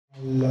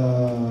US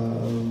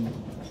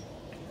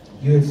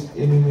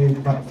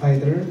MMA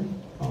fighter,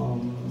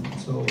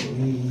 so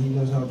he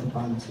knows how to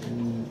punch,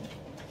 and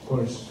of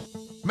course.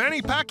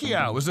 Manny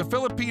Pacquiao is a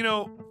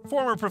Filipino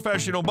former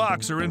professional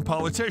boxer and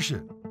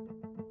politician.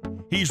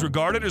 He's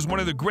regarded as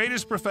one of the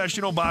greatest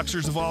professional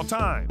boxers of all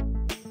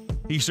time.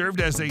 He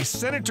served as a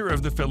senator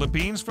of the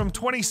Philippines from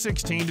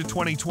 2016 to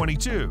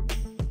 2022.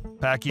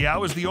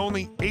 Pacquiao is the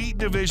only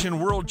 8-division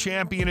world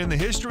champion in the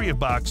history of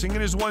boxing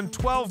and has won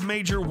 12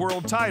 major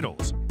world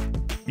titles.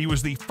 He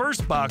was the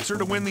first boxer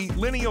to win the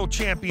lineal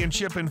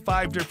championship in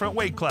 5 different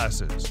weight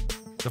classes,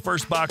 the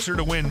first boxer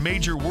to win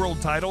major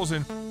world titles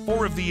in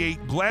 4 of the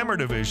 8 glamour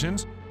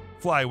divisions,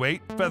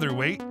 flyweight,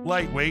 featherweight,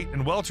 lightweight,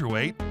 and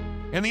welterweight,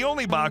 and the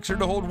only boxer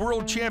to hold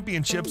world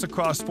championships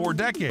across 4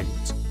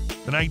 decades,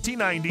 the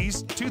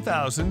 1990s,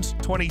 2000s,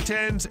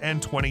 2010s,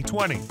 and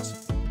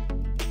 2020s.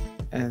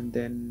 And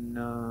then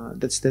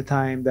that's the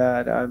time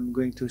that I'm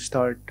going to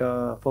start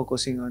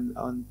focusing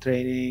on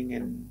training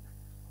and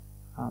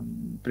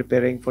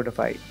preparing for the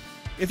fight.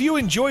 If you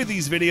enjoy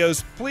these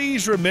videos,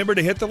 please remember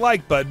to hit the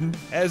like button,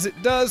 as it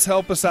does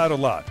help us out a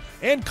lot.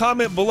 And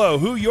comment below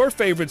who your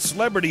favorite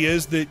celebrity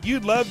is that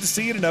you'd love to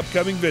see in an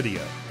upcoming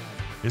video.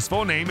 His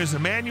full name is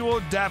Emmanuel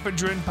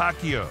Dapedron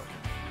Pacquiao,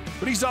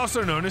 but he's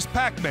also known as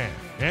Pac-Man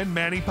and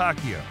Manny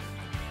Pacquiao.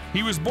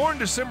 He was born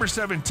December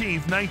 17,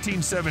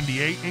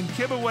 1978 in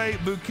Kibuway,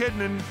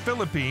 Bukidnon,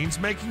 Philippines,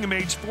 making him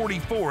age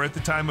 44 at the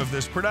time of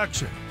this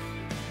production.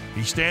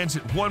 He stands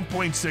at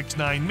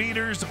 1.69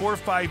 meters or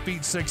 5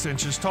 feet 6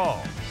 inches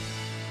tall.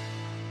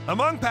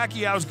 Among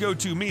Pacquiao's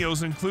go-to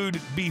meals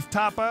include beef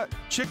tapa,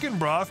 chicken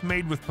broth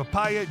made with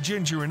papaya,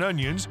 ginger, and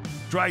onions,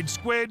 dried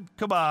squid,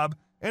 kebab,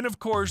 and of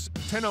course,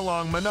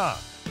 tinalong manok.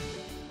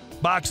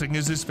 Boxing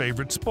is his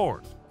favorite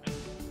sport.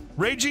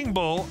 Raging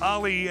Bull,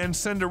 Ali, and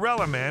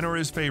Cinderella Man are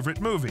his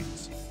favorite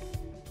movies.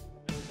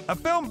 A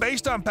film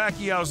based on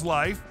Pacquiao's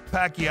life,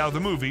 Pacquiao the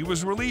Movie,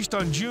 was released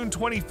on June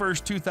 21,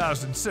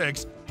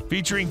 2006,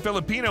 featuring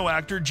Filipino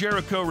actor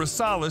Jericho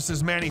Rosales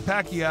as Manny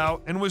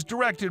Pacquiao and was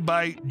directed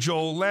by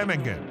Joel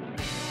Lamingen.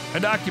 A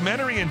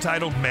documentary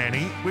entitled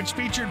Manny, which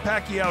featured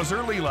Pacquiao's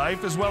early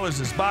life as well as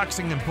his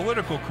boxing and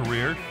political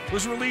career,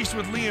 was released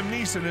with Liam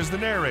Neeson as the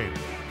narrator.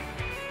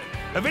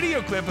 A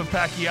video clip of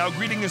Pacquiao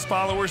greeting his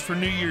followers for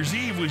New Year's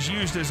Eve was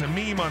used as a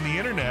meme on the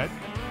internet.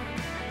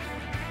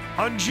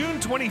 On June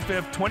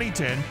 25,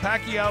 2010,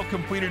 Pacquiao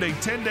completed a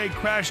 10-day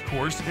crash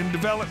course in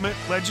development,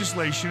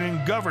 legislation,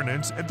 and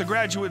governance at the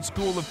Graduate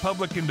School of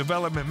Public and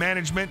Development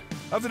Management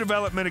of the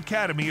Development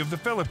Academy of the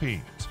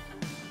Philippines.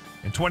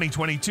 In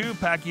 2022,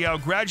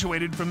 Pacquiao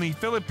graduated from the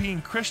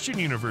Philippine Christian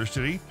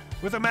University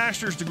with a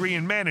master's degree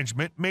in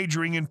management,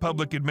 majoring in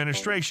public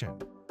administration.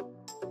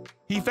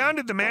 He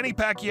founded the Manny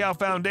Pacquiao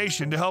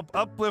Foundation to help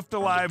uplift the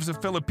lives of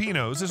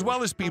Filipinos as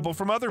well as people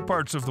from other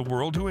parts of the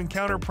world who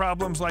encounter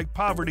problems like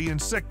poverty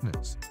and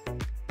sickness.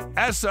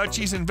 As such,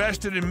 he's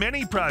invested in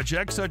many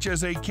projects such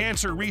as a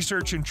cancer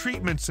research and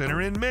treatment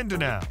center in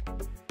Mindanao.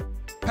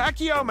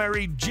 Pacquiao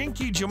married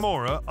Jinky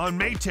Jamora on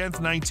May 10,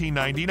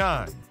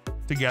 1999.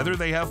 Together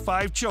they have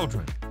 5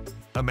 children: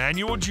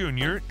 Emmanuel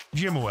Jr.,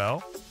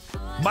 Jimuel,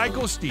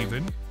 Michael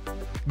Stephen,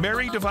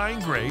 Mary Divine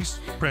Grace,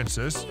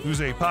 Princess,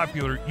 who's a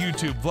popular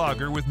YouTube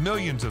vlogger with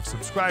millions of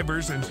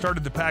subscribers and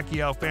started the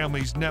Pacquiao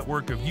family's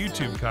network of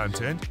YouTube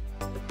content,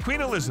 Queen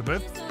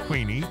Elizabeth,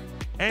 Queenie,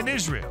 and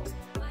Israel.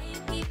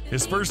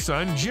 His first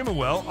son,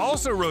 Jimuel,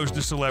 also rose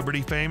to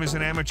celebrity fame as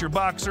an amateur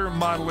boxer,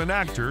 model, and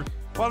actor,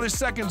 while his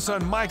second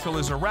son, Michael,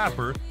 is a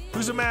rapper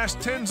who's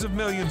amassed tens of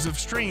millions of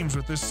streams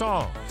with his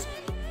songs.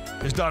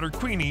 His daughter,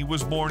 Queenie,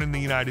 was born in the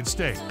United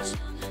States.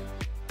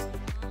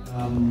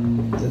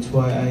 That's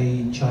why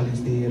I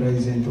challenged the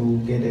Ryzen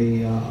to get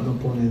an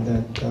opponent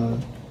that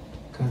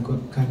can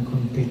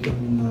compete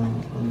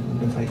on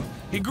the fight.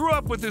 He grew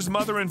up with his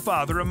mother and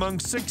father among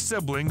 6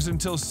 siblings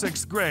until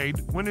 6th grade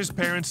when his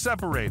parents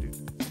separated.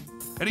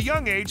 At a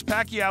young age,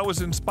 Pacquiao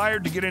was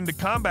inspired to get into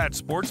combat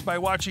sports by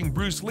watching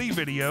Bruce Lee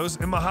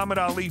videos and Muhammad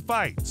Ali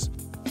fights.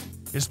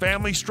 His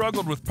family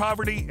struggled with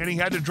poverty and he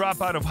had to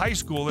drop out of high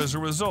school as a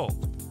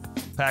result.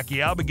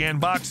 Pacquiao began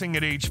boxing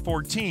at age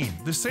 14,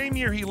 the same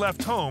year he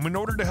left home in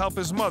order to help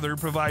his mother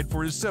provide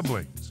for his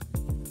siblings.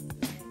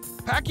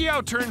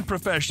 Pacquiao turned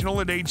professional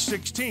at age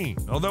 16,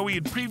 although he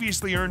had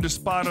previously earned a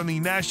spot on the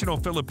national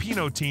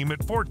Filipino team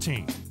at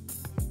 14.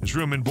 His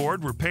room and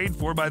board were paid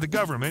for by the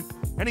government,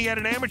 and he had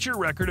an amateur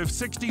record of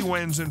 60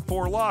 wins and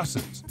 4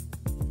 losses.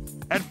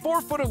 At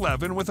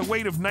 4'11" with a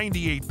weight of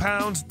 98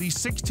 pounds, the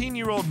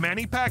 16-year-old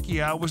Manny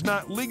Pacquiao was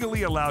not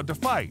legally allowed to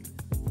fight.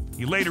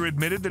 He later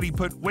admitted that he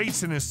put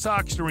weights in his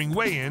socks during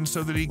weigh-in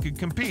so that he could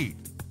compete.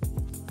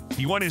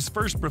 He won his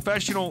first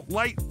professional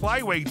light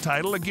flyweight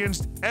title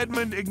against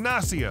Edmund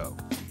Ignacio.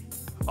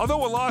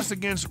 Although a loss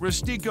against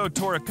Rustico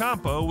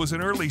Torrecampo was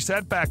an early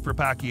setback for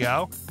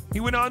Pacquiao, he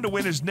went on to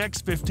win his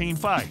next 15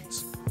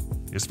 fights.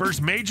 His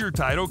first major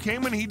title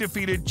came when he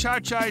defeated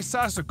Chachai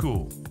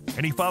Sasakul,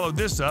 and he followed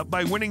this up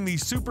by winning the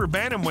Super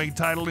Bantamweight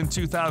title in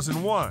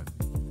 2001.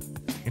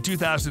 In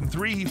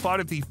 2003, he fought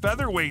at the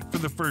featherweight for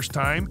the first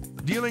time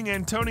dealing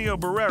Antonio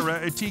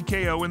Barrera a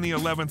TKO in the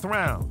 11th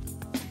round.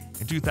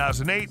 In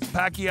 2008,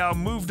 Pacquiao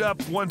moved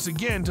up once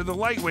again to the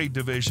lightweight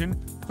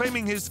division,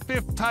 claiming his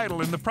 5th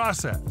title in the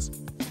process.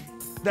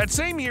 That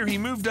same year, he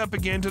moved up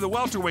again to the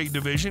welterweight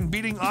division,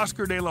 beating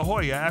Oscar de la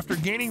Hoya after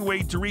gaining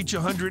weight to reach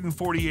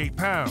 148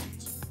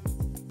 pounds.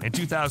 In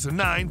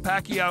 2009,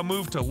 Pacquiao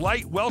moved to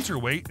light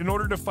welterweight in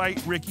order to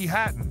fight Ricky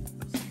Hatton.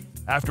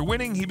 After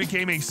winning, he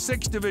became a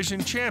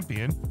 6th-division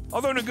champion.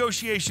 Although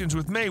negotiations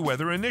with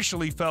Mayweather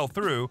initially fell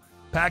through,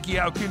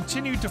 Pacquiao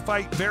continued to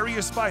fight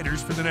various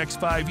fighters for the next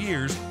 5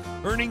 years,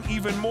 earning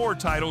even more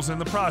titles in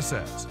the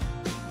process.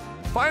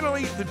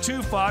 Finally, the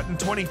two fought in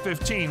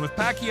 2015, with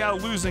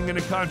Pacquiao losing in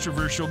a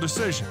controversial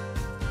decision.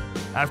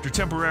 After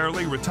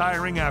temporarily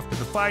retiring after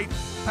the fight,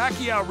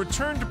 Pacquiao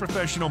returned to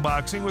professional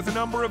boxing with a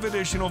number of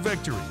additional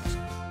victories,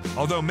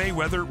 although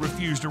Mayweather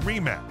refused a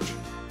rematch.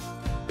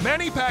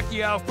 Manny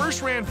Pacquiao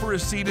first ran for a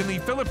seat in the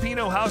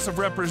Filipino House of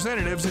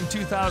Representatives in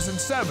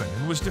 2007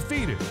 and was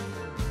defeated.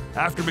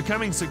 After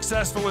becoming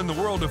successful in the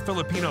world of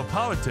Filipino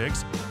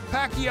politics,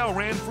 Pacquiao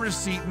ran for a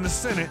seat in the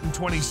Senate in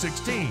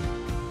 2016.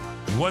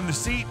 He won the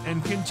seat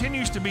and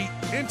continues to be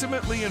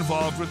intimately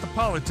involved with the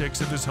politics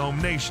of his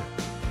home nation.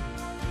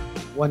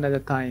 One at a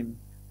time.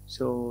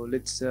 So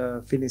let's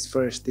finish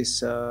first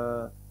this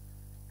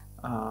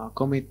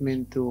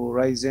commitment to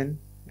Ryzen,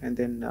 and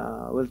then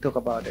we'll talk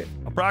about it.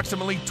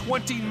 Approximately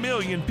 20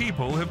 million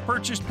people have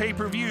purchased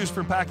pay-per-views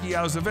for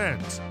Pacquiao's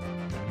events.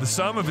 The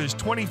sum of his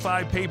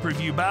 25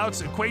 pay-per-view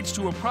bouts equates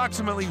to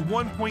approximately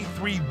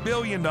 $1.3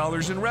 billion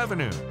in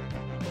revenue.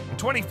 In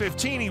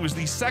 2015, he was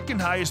the 2nd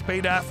highest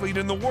paid athlete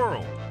in the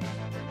world.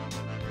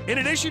 In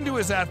addition to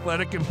his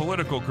athletic and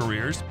political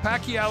careers,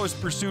 Pacquiao has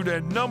pursued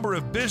a number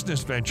of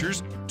business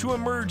ventures to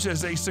emerge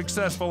as a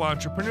successful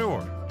entrepreneur.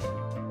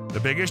 The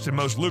biggest and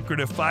most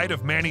lucrative fight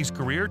of Manny's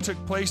career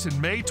took place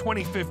in May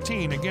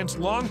 2015 against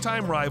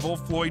longtime rival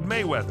Floyd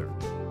Mayweather.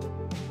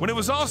 When it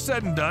was all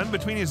said and done,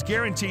 between his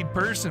guaranteed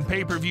purse and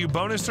pay-per-view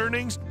bonus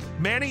earnings,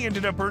 Manny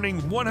ended up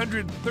earning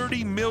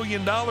 $130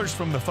 million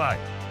from the fight.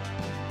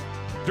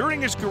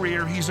 During his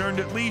career, he's earned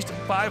at least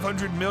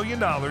 $500 million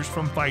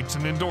from fights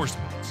and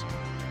endorsements.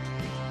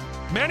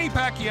 Manny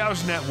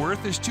Pacquiao's net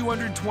worth is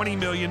 $220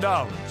 million.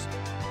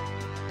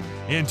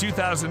 In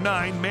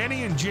 2009,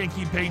 Manny and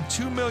Jinky paid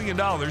 $2 million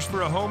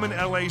for a home in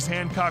LA's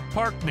Hancock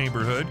Park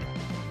neighborhood.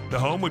 The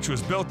home, which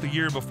was built the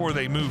year before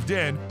they moved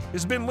in,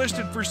 has been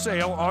listed for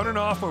sale on and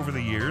off over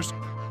the years.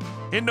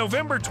 In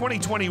November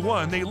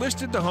 2021, they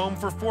listed the home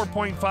for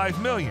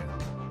 $4.5 million.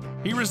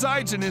 He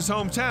resides in his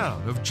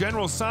hometown of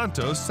General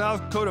Santos,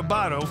 South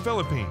Cotabato,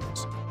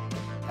 Philippines.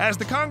 As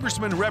the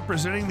congressman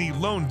representing the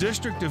Lone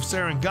District of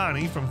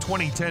Sarangani from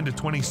 2010 to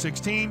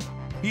 2016,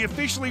 he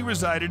officially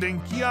resided in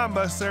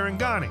Kiamba,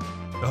 Sarangani,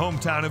 the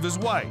hometown of his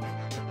wife.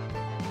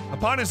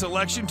 Upon his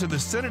election to the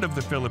Senate of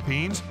the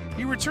Philippines,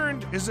 he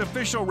returned his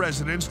official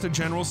residence to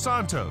General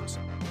Santos,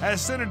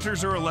 as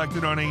senators are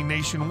elected on a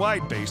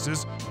nationwide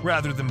basis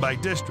rather than by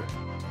district.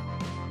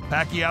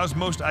 Pacquiao's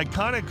most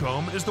iconic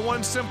home is the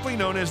one simply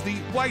known as the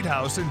White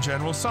House in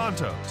General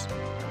Santos.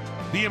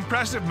 The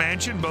impressive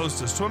mansion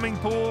boasts a swimming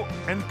pool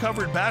and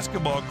covered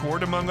basketball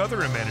court, among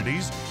other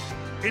amenities.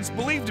 It's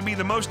believed to be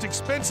the most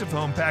expensive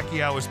home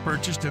Pacquiao has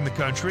purchased in the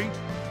country,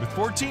 with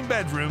 14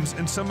 bedrooms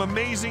and some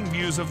amazing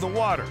views of the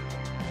water.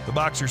 The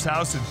boxer's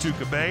house in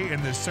Tuca Bay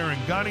in the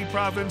Sarangani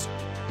province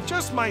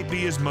just might be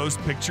his most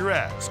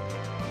picturesque.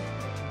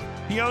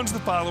 He owns the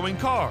following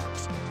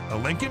cars: a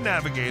Lincoln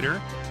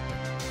Navigator,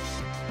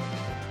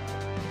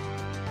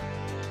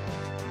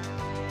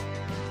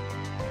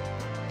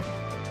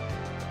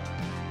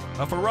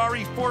 a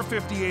Ferrari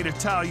 458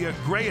 Italia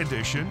Gray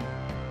Edition,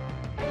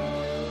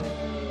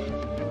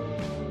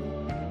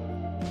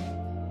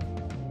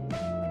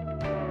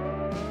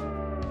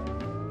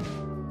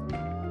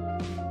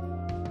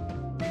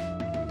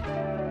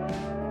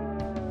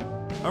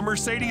 a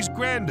Mercedes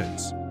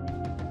Grandis,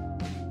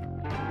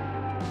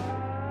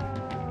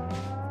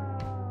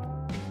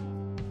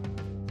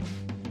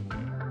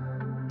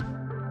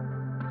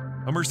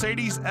 a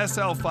Mercedes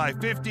SL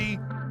 550,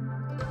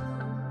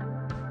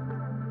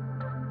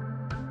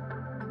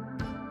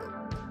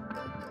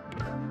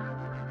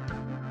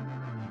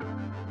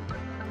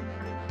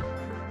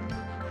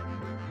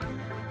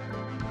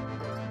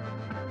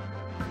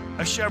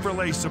 a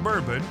Chevrolet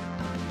Suburban,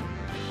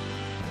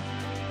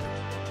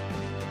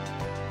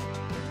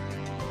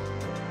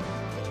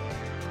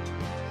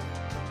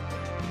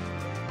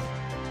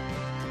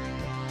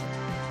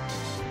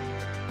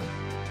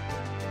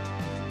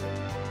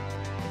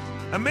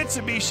 a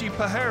Mitsubishi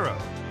Pajero,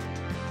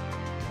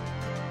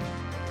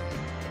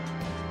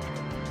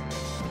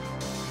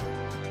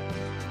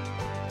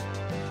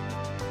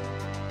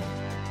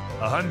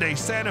 a Hyundai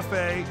Santa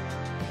Fe,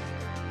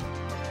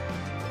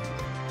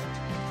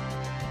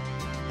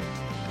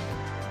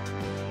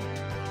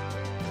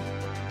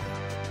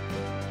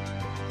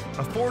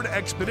 a Ford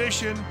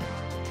Expedition,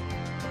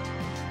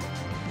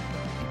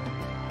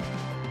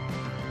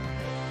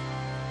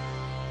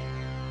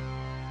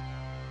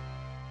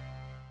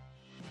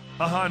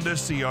 a Honda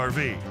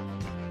CR-V.